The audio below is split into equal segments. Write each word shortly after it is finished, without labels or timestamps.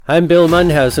I'm Bill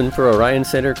Munhausen for Orion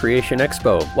Center Creation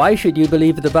Expo. Why should you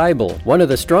believe the Bible? One of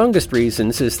the strongest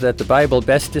reasons is that the Bible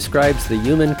best describes the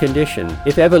human condition.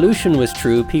 If evolution was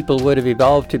true, people would have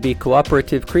evolved to be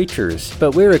cooperative creatures.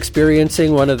 But we're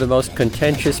experiencing one of the most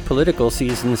contentious political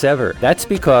seasons ever. That's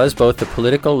because both the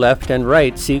political left and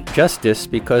right seek justice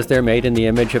because they're made in the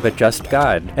image of a just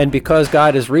God. And because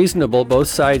God is reasonable, both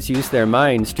sides use their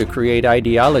minds to create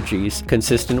ideologies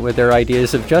consistent with their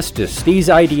ideas of justice. These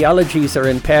ideologies are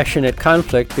in passionate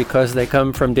conflict because they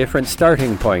come from different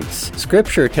starting points.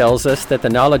 Scripture tells us that the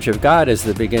knowledge of God is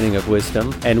the beginning of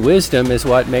wisdom, and wisdom is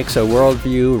what makes a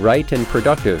worldview right and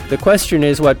productive. The question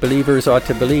is what believers ought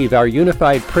to believe. Our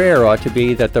unified prayer ought to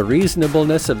be that the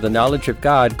reasonableness of the knowledge of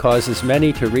God causes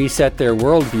many to reset their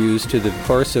worldviews to the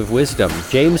course of wisdom.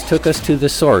 James took us to the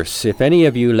source. If any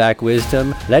of you lack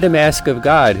wisdom, let him ask of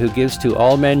God, who gives to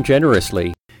all men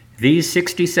generously. These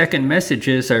 60-second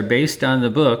messages are based on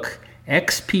the book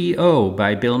XPO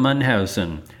by Bill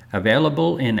Munhausen,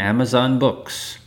 available in Amazon Books.